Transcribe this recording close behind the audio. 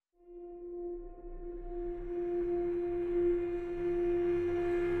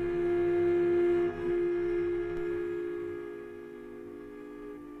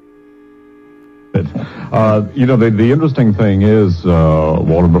The interesting thing is,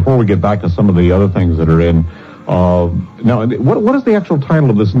 Walter, before we get back to some of the other things that are in, now, what is the actual title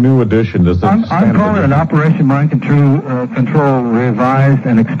of this new edition? I'm calling it Operation Mind Control Revised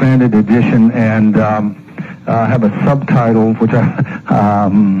and Expanded Edition, and have a subtitle, which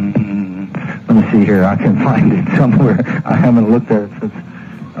let me see here, I can find it somewhere. I haven't looked at it since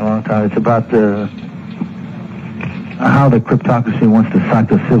a long time. It's about how the cryptocracy wants to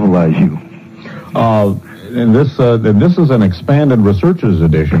psycho-civilize you. And this is an expanded researchers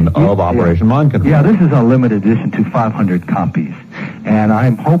edition of Operation Mind Control. Yeah, this is a limited edition to 500 copies. And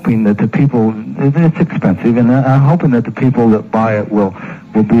I'm hoping that the people, it's expensive, and I'm hoping that the people that buy it will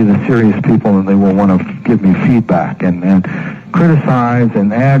be the serious people, and they will want to give me feedback and criticize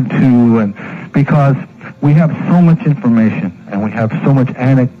and add to, and because we have so much information and we have so much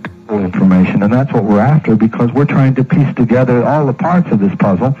anecdotal information, and that's what we're after, because we're trying to piece together all the parts of this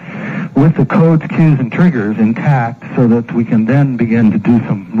puzzle with the codes, cues, and triggers intact, so that we can then begin to do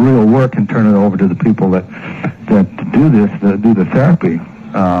some real work and turn it over to the people that do this, that do the therapy.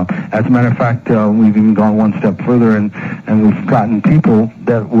 As a matter of fact, we've even gone one step further, and we've gotten people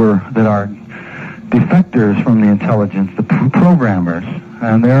that are defectors from the intelligence, the programmers,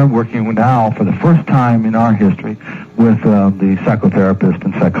 and they're working now for the first time in our history with the psychotherapists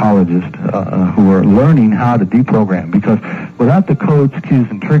and psychologists who are learning how to deprogram, because without the codes, cues,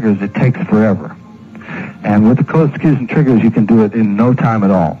 and triggers, it takes forever. And with the codes, cues, and triggers, you can do it in no time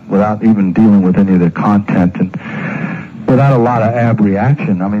at all, without even dealing with any of the content and without a lot of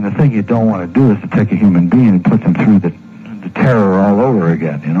abreaction. I mean, the thing you don't want to do is to take a human being and put them through the terror all over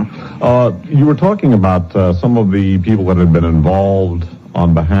again, you know? You were talking about some of the people that had been involved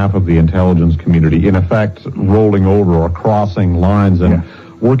on behalf of the intelligence community, in effect, rolling over or crossing lines and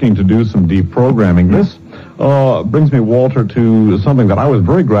working to do some deprogramming. This brings me, Walter, to something that I was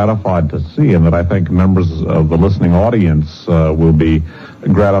very gratified to see, and that I think members of the listening audience will be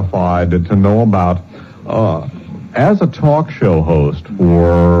gratified to know about. As a talk show host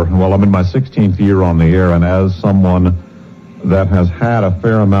I'm in my 16th year on the air, and as someone that has had a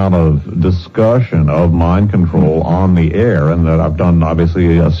fair amount of discussion of mind control on the air, and that I've done,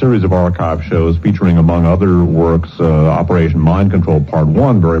 obviously, a series of archive shows featuring, among other works, Operation Mind Control Part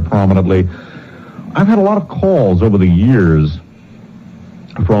 1 very prominently. I've had a lot of calls over the years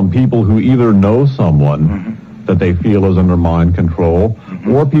from people who either know someone that they feel is under mind control,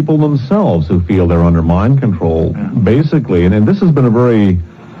 or people themselves who feel they're under mind control, basically. And this has been a very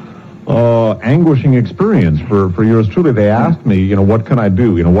anguishing experience for yours truly. They asked me, what can I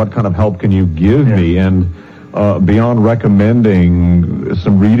do? What kind of help can you give me? And beyond recommending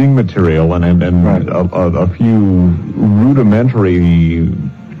some reading material and a few rudimentary,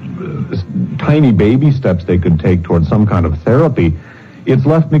 tiny baby steps they could take towards some kind of therapy, it's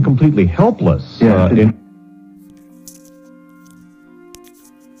left me completely helpless.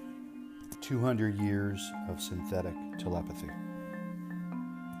 200 years of synthetic telepathy.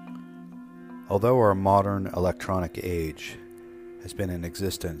 Although our modern electronic age has been in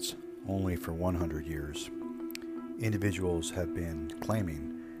existence only for 100 years, individuals have been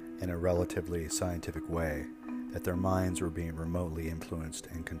claiming, in a relatively scientific way, that their minds were being remotely influenced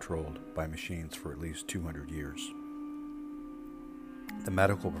and controlled by machines for at least 200 years. The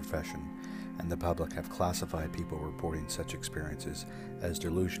medical profession and the public have classified people reporting such experiences as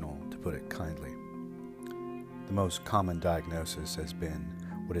delusional, to put it kindly. The most common diagnosis has been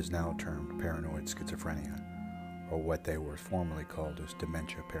what is now termed paranoid schizophrenia, or what they were formerly called as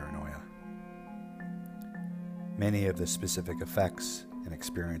dementia paranoia. Many of the specific effects and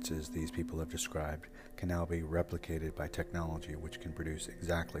experiences these people have described can now be replicated by technology, which can produce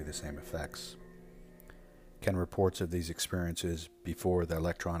exactly the same effects. Can reports of these experiences before the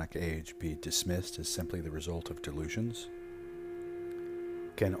electronic age be dismissed as simply the result of delusions?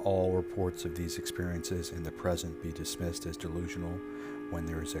 Can all reports of these experiences in the present be dismissed as delusional when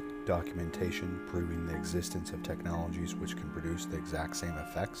there is a documentation proving the existence of technologies which can produce the exact same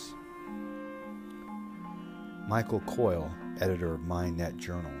effects? Michael Coyle, editor of MindNet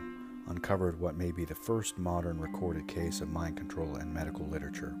Journal, uncovered what may be the first modern recorded case of mind control in medical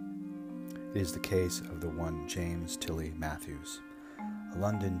literature. It is the case of the one James Tilly Matthews, a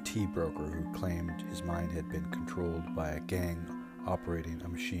London tea broker who claimed his mind had been controlled by a gang operating a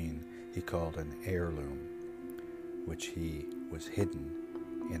machine he called an Airloom, which he was hidden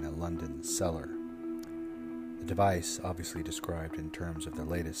in a London cellar. The device, obviously described in terms of the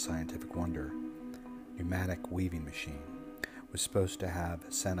latest scientific wonder, pneumatic weaving machine, was supposed to have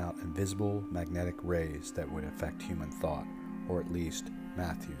sent out invisible magnetic rays that would affect human thought, or at least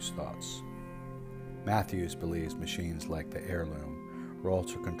Matthews' thoughts. Matthews believes machines like the Airloom were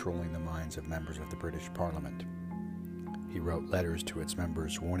also controlling the minds of members of the British Parliament. He wrote letters to its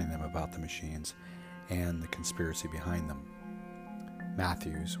members warning them about the machines and the conspiracy behind them.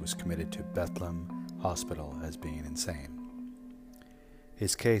 Matthews was committed to Bethlehem Hospital as being insane.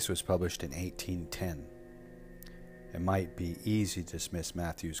 His case was published in 1810. It might be easy to dismiss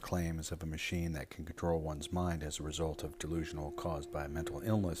Matthews' claims of a machine that can control one's mind as a result of delusional caused by a mental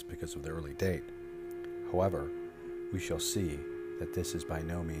illness because of the early date. However, we shall see that this is by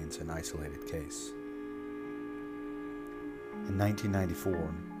no means an isolated case. In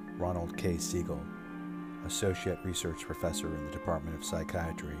 1994, Ronald K. Siegel, Associate Research Professor in the Department of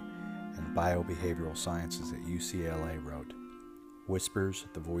Psychiatry and Biobehavioral Sciences at UCLA, wrote, "Whispers,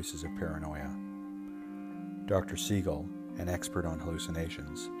 the Voices of Paranoia." Dr. Siegel, an expert on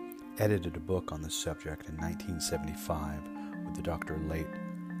hallucinations, edited a book on this subject in 1975 with the Dr. late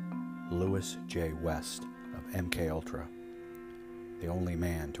Lewis J. West of MK Ultra, the only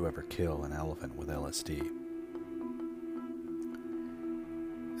man to ever kill an elephant with LSD.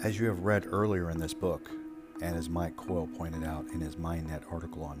 As you have read earlier in this book, and as Mike Coyle pointed out in his MindNet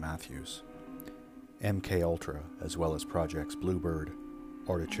article on Matthews, MK Ultra, as well as projects Bluebird,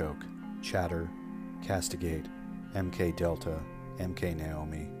 Artichoke, Chatter, Castigate, MK Delta, MK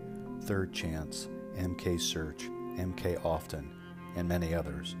Naomi, Third Chance, MK Search, MK Often, and many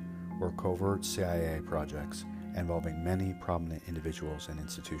others, were covert CIA projects involving many prominent individuals and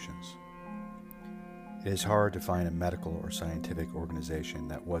institutions. It is hard to find a medical or scientific organization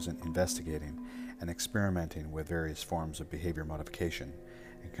that wasn't investigating and experimenting with various forms of behavior modification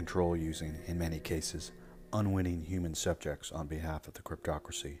and control using, in many cases, unwitting human subjects on behalf of the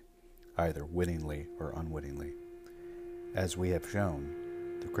cryptocracy, either wittingly or unwittingly. As we have shown,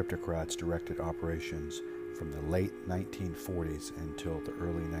 the cryptocrats directed operations from the late 1940s until the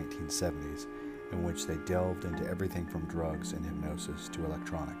early 1970s, in which they delved into everything from drugs and hypnosis to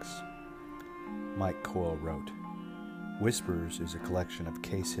electronics. Mike Coyle wrote, "Whispers is a collection of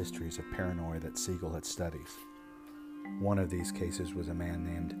case histories of paranoia that Siegel had studied. One of these cases was a man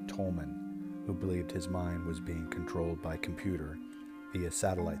named Tolman, who believed his mind was being controlled by computer via a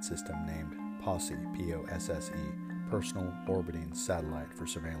satellite system named POSSE, P-O-S-S-E, Personal Orbiting Satellite for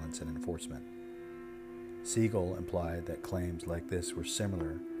Surveillance and Enforcement. Siegel implied that claims like this were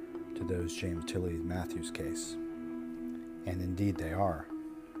similar to those James Tilley Matthews case, and indeed they are.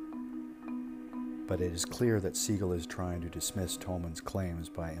 But it is clear that Siegel is trying to dismiss Tolman's claims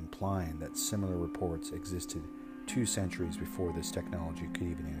by implying that similar reports existed 2 centuries before this technology could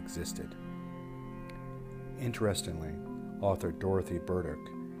even existed. Interestingly, author Dorothy Burdick,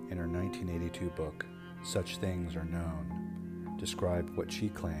 in her 1982 book, Such Things Are Known, described what she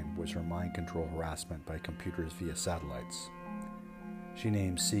claimed was her mind control harassment by computers via satellites. She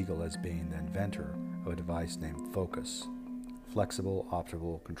named Siegel as being the inventor of a device named Focus, Flexible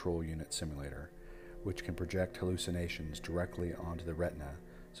Optical Control Unit Simulator, which can project hallucinations directly onto the retina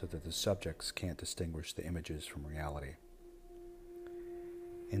so that the subjects can't distinguish the images from reality.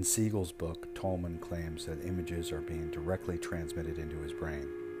 In Siegel's book, Tolman claims that images are being directly transmitted into his brain.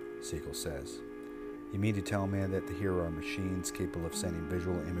 Siegel says, "You mean to tell me that here are machines capable of sending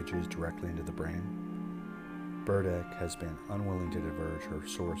visual images directly into the brain?" Burdick has been unwilling to diverge her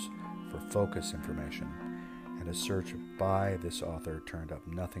source for Focus information, and a search by this author turned up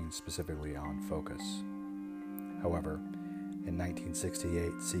nothing specifically on Focus. However, in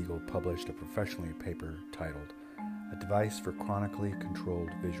 1968, Siegel published a professional paper titled "A Device for Chronically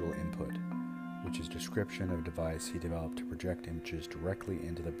Controlled Visual Input," which is a description of a device he developed to project images directly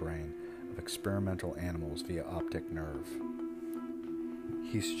into the brain of experimental animals via optic nerve.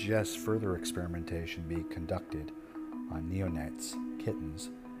 He suggests further experimentation be conducted on neonates, kittens,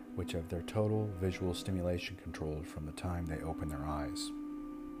 which have their total visual stimulation controlled from the time they open their eyes.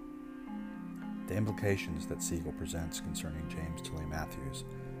 The implications that Siegel presents concerning James Tilley Matthews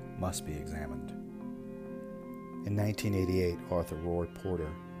must be examined. In 1988, author Roy Porter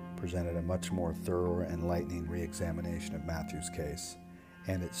presented a much more thorough and enlightening re-examination of Matthews' case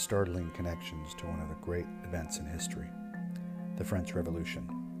and its startling connections to one of the great events in history, the French Revolution.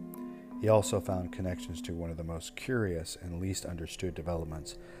 He also found connections to one of the most curious and least understood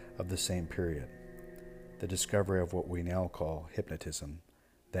developments of the same period, the discovery of what we now call hypnotism,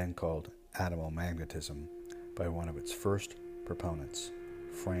 then called animal magnetism, by one of its first proponents,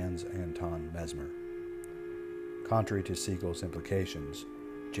 Franz Anton Mesmer. Contrary to Siegel's implications,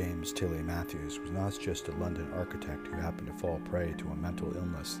 James Tilley Matthews was not just a London architect who happened to fall prey to a mental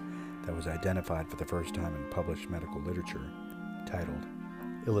illness that was identified for the first time in published medical literature, titled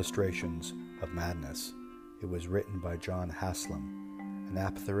Illustrations of Madness. It was written by John Haslam, an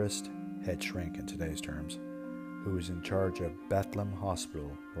apatheurist, head shrink in today's terms, who was in charge of Bethlehem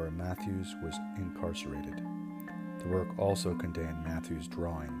Hospital, where Matthews was incarcerated. The work also contained Matthews'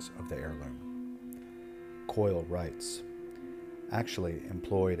 drawings of the heirloom. Coyle writes, actually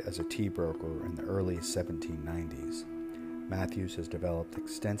employed as a tea broker in the early 1790s, Matthews has developed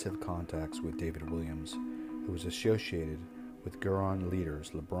extensive contacts with David Williams, who was associated with Guerin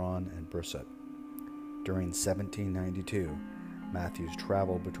leaders Lebrun and Brisset. During 1792, Matthews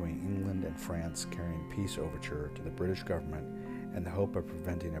traveled between England and France carrying peace overture to the British government in the hope of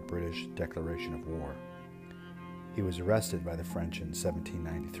preventing a British declaration of war. He was arrested by the French in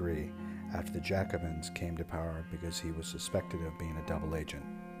 1793 after the Jacobins came to power because he was suspected of being a double agent.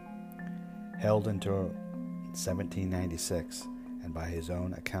 Held until 1796, and by his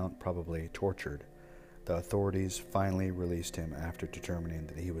own account probably tortured, the authorities finally released him after determining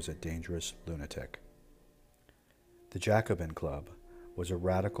that he was a dangerous lunatic. The Jacobin Club was a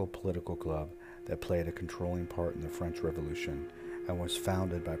radical political club that played a controlling part in the French Revolution and was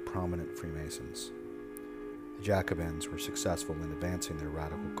founded by prominent Freemasons. The Jacobins were successful in advancing their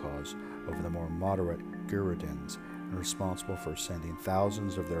radical cause over the more moderate Girondins and responsible for sending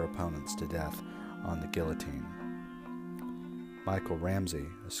thousands of their opponents to death on the guillotine. Michael Ramsay,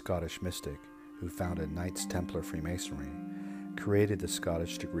 a Scottish mystic who founded Knights Templar Freemasonry, created the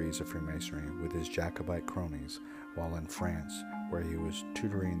Scottish degrees of Freemasonry with his Jacobite cronies while in France, where he was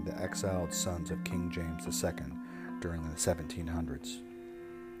tutoring the exiled sons of King James II during the 1700s.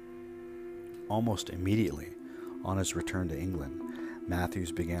 Almost immediately, on his return to England,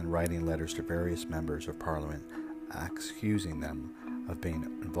 Matthews began writing letters to various members of Parliament accusing them of being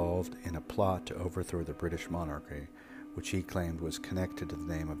involved in a plot to overthrow the British monarchy, which he claimed was connected to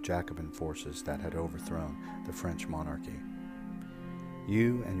the name of Jacobin forces that had overthrown the French monarchy.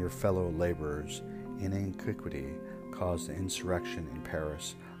 You and your fellow laborers in iniquity caused the insurrection in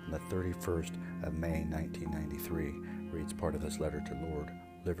Paris on the 31st of May 1993, reads part of this letter to Lord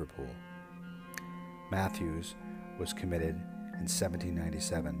Liverpool. Matthews was committed in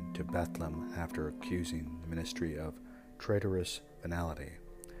 1797 to Bethlehem after accusing the ministry of traitorous venality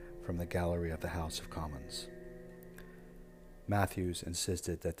from the gallery of the House of Commons. Matthews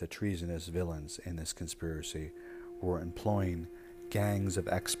insisted that the treasonous villains in this conspiracy were employing gangs of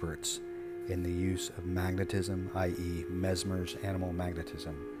experts in the use of magnetism, i.e. Mesmer's animal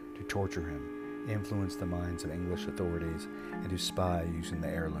magnetism, to torture him, influence the minds of English authorities, and to spy using the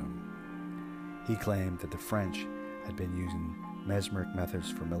heirloom. He claimed that the French had been using mesmeric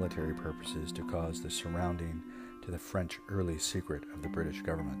methods for military purposes to cause the surrounding to the French early secret of the British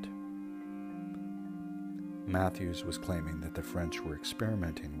government. Matthews was claiming that the French were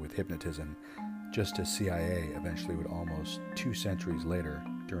experimenting with hypnotism just as CIA eventually would almost 2 centuries later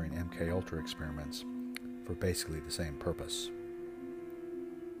during MKUltra experiments for basically the same purpose.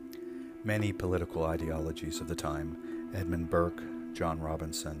 Many political ideologies of the time, Edmund Burke, John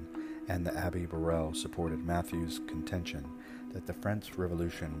Robinson, and the Abbé Birrell supported Matthews' contention that the French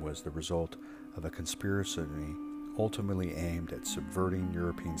Revolution was the result of a conspiracy ultimately aimed at subverting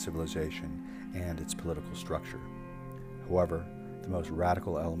European civilization and its political structure. However, the most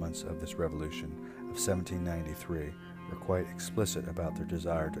radical elements of this revolution of 1793 were quite explicit about their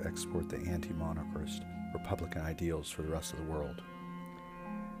desire to export the anti-monarchist Republican ideals for the rest of the world.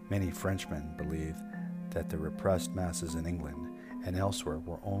 Many Frenchmen believed that the repressed masses in England and elsewhere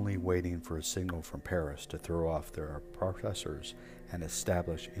were only waiting for a signal from Paris to throw off their oppressors and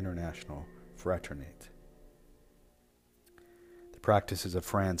establish international fraternity. The practices of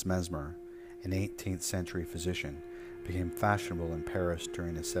Franz Mesmer, an 18th century physician, became fashionable in Paris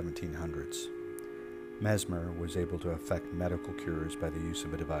during the 1700s. Mesmer was able to effect medical cures by the use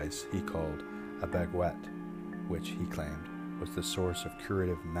of a device he called a baguette, which he claimed was the source of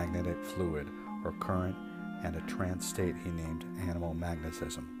curative magnetic fluid or current and a trance state he named animal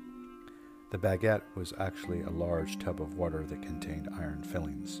magnetism. The baguette was actually a large tub of water that contained iron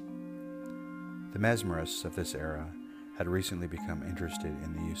fillings. The mesmerists of this era had recently become interested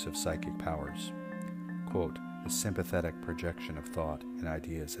in the use of psychic powers, quote, the sympathetic projection of thought and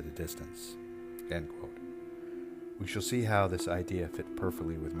ideas at a distance, end quote. We shall see how this idea fit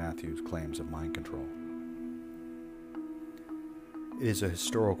perfectly with Matthews' claims of mind control. It is a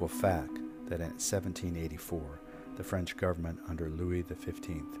historical fact that in 1784, the French government under Louis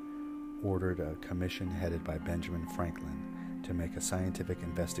XV ordered a commission headed by Benjamin Franklin to make a scientific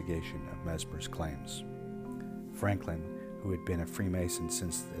investigation of Mesmer's claims. Franklin, who had been a Freemason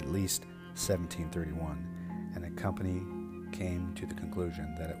since at least 1731, and a company came to the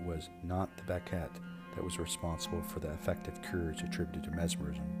conclusion that it was not the baguette that was responsible for the effective cures attributed to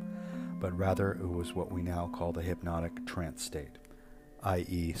mesmerism, but rather it was what we now call the hypnotic trance state,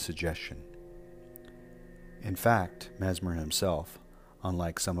 i.e. suggestion. In fact, Mesmer himself,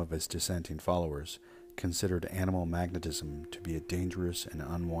 unlike some of his dissenting followers, considered animal magnetism to be a dangerous and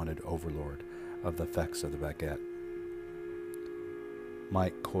unwanted overlord of the effects of the baguette.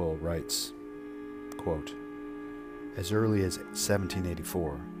 Mike Coyle writes, quote, "As early as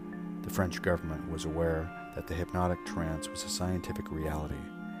 1784, the French government was aware that the hypnotic trance was a scientific reality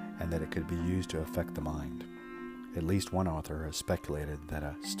and that it could be used to affect the mind. At least one author has speculated that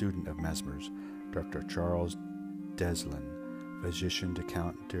a student of Mesmer's, Dr. Charles Deslin, physician to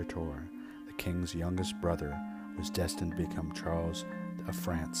Count d'Artois, the king's youngest brother, was destined to become Charles of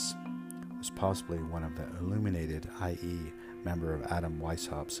France, was possibly one of the illuminated, i.e., member of Adam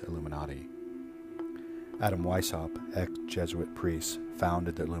Weishaupt's Illuminati. Adam Weishaupt, ex-Jesuit priest,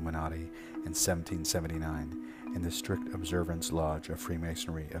 founded the Illuminati in 1779 in the Strict Observance Lodge of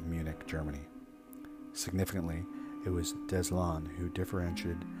Freemasonry of Munich, Germany. Significantly, it was Deslin who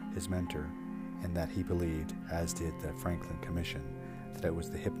differentiated his mentor in that he believed, as did the Franklin Commission, that it was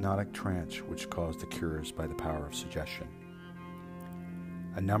the hypnotic trance which caused the cures by the power of suggestion.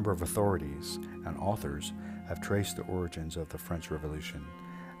 A number of authorities and authors have traced the origins of the French Revolution,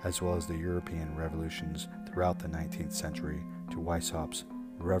 as well as the European revolutions throughout the 19th century, to Weishaupt's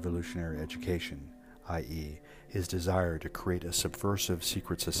revolutionary education, i.e., his desire to create a subversive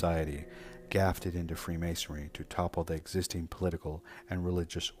secret society grafted into Freemasonry to topple the existing political and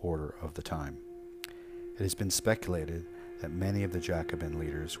religious order of the time. It has been speculated that many of the Jacobin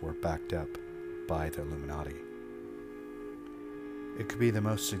leaders were backed up by the Illuminati. It could be the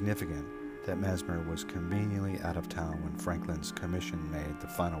most significant that Mesmer was conveniently out of town when Franklin's commission made the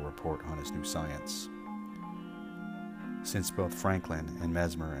final report on his new science. Since both Franklin and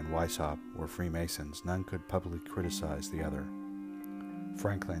Mesmer and Weishaupt were Freemasons, none could publicly criticize the other.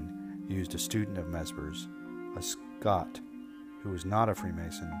 Franklin used a student of Mesmer's, a Scot who was not a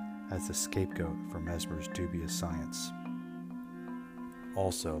Freemason, as the scapegoat for Mesmer's dubious science.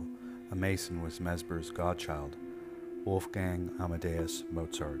 Also, a Mason was Mesmer's godchild, Wolfgang Amadeus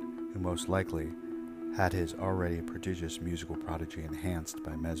Mozart, who most likely had his already prodigious musical prodigy enhanced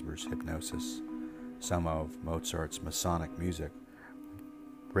by Mesmer's hypnosis. Some of Mozart's Masonic music,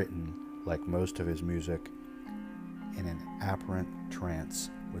 written, like most of his music, in an apparent trance,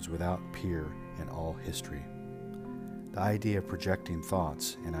 was without peer in all history. The idea of projecting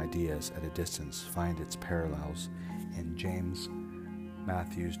thoughts and ideas at a distance finds its parallels in James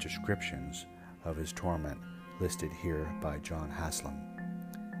Matthews' descriptions of his torment, listed here by John Haslam,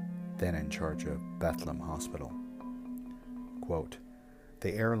 then in charge of Bethlehem Hospital. Quote,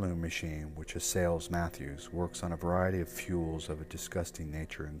 "The Airloom machine which assails Matthews works on a variety of fuels of a disgusting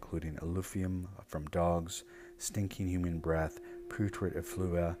nature, including effluvium from dogs, stinking human breath, putrid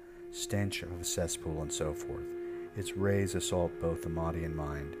effluvia, stench of a cesspool, and so forth. Its rays assault both the body and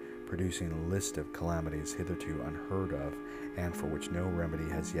mind, producing a list of calamities hitherto unheard of and for which no remedy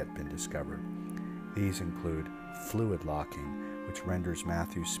has yet been discovered. These include fluid locking, which renders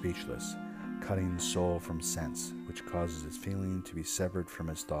Matthew speechless, cutting soul from sense, which causes his feeling to be severed from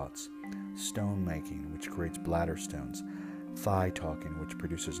his thoughts, stone making, which creates bladder stones, thigh talking, which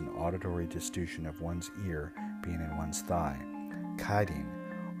produces an auditory distortion of one's ear being in one's thigh, kiting,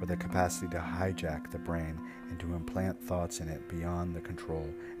 or the capacity to hijack the brain and to implant thoughts in it beyond the control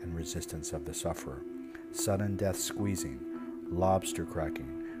and resistance of the sufferer, sudden death squeezing, lobster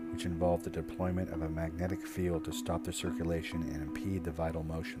cracking, which involve the deployment of a magnetic field to stop the circulation and impede the vital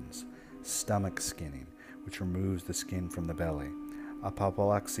motions, stomach skinning, which removes the skin from the belly,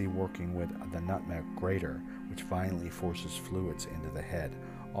 apoplexy working with the nutmeg grater, which violently forces fluids into the head,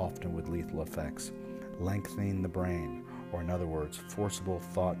 often with lethal effects, lengthening the brain, or in other words, forcible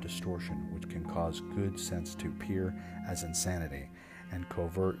thought distortion, which can cause good sense to appear as insanity and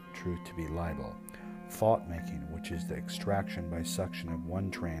covert truth to be libel, thought making, which is the extraction by suction of one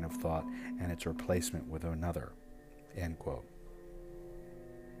train of thought and its replacement with another." End quote.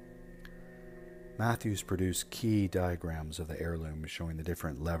 Matthews produced key diagrams of the Airloom showing the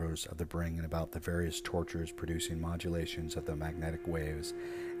different levers of the brain and about the various tortures producing modulations of the magnetic waves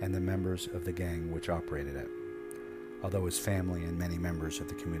and the members of the gang which operated it. Although his family and many members of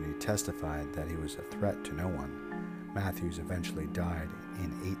the community testified that he was a threat to no one, Matthews eventually died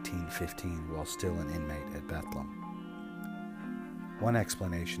in 1815 while still an inmate at Bethlehem. One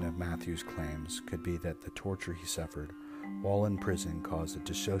explanation of Matthews' claims could be that the torture he suffered while in prison caused a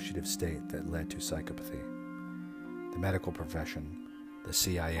dissociative state that led to psychopathy. The medical profession, the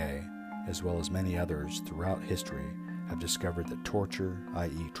CIA, as well as many others throughout history, have discovered that torture,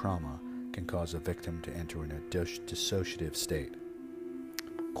 i.e. trauma, can cause a victim to enter in a dissociative state.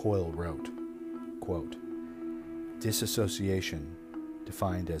 Coyle wrote, quote, "Disassociation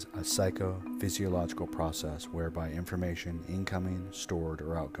defined as a psychophysiological process whereby information incoming, stored,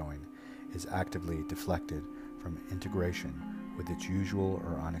 or outgoing is actively deflected from integration with its usual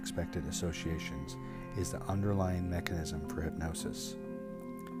or unexpected associations, is the underlying mechanism for hypnosis.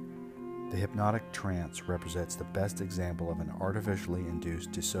 The hypnotic trance represents the best example of an artificially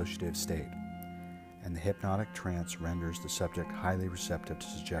induced dissociative state, and the hypnotic trance renders the subject highly receptive to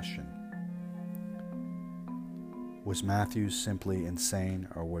suggestion. Was Matthews simply insane,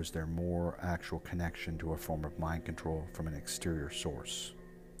 or was there more actual connection to a form of mind control from an exterior source?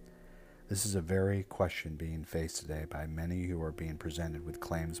 This is a very question being faced today by many who are being presented with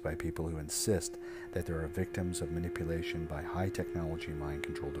claims by people who insist that they are victims of manipulation by high-technology mind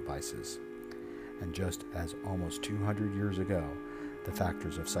control devices. And just as almost 200 years ago, the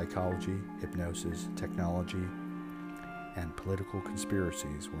factors of psychology, hypnosis, technology, and political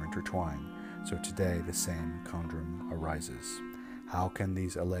conspiracies were intertwined, so today the same conundrum arises. How can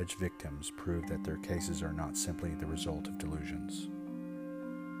these alleged victims prove that their cases are not simply the result of delusions?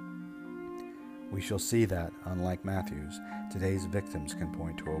 We shall see that, unlike Matthews, today's victims can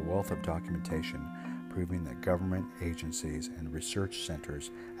point to a wealth of documentation proving that government agencies and research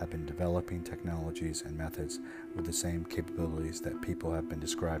centers have been developing technologies and methods with the same capabilities that people have been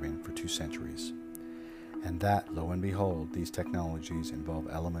describing for 2 centuries. And that, lo and behold, these technologies involve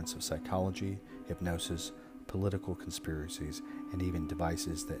elements of psychology, hypnosis, political conspiracies, and even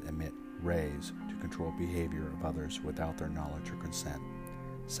devices that emit rays to control behavior of others without their knowledge or consent.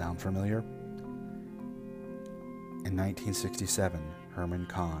 Sound familiar? In 1967, Herman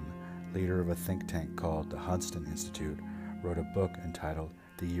Kahn, leader of a think tank called the Hudson Institute, wrote a book entitled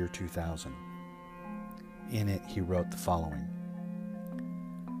The Year 2000. In it, he wrote the following: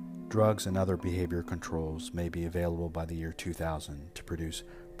 drugs and other behavior controls may be available by the year 2000 to produce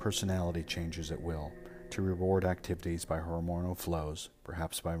personality changes at will, to reward activities by hormonal flows,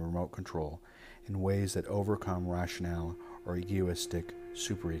 perhaps by remote control, in ways that overcome rationale or egoistic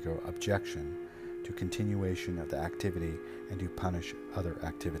superego objection to continuation of the activity and to punish other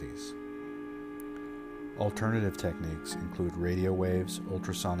activities. Alternative techniques include radio waves,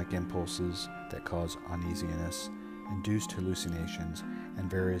 ultrasonic impulses that cause uneasiness, induced hallucinations, and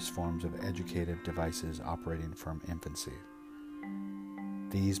various forms of educative devices operating from infancy.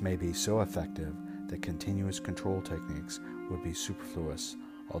 These may be so effective that continuous control techniques would be superfluous,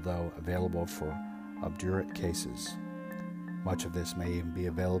 although available for obdurate cases. Much of this may even be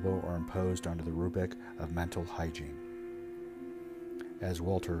available or imposed under the rubric of mental hygiene. As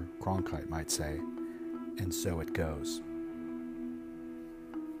Walter Cronkite might say, and so it goes.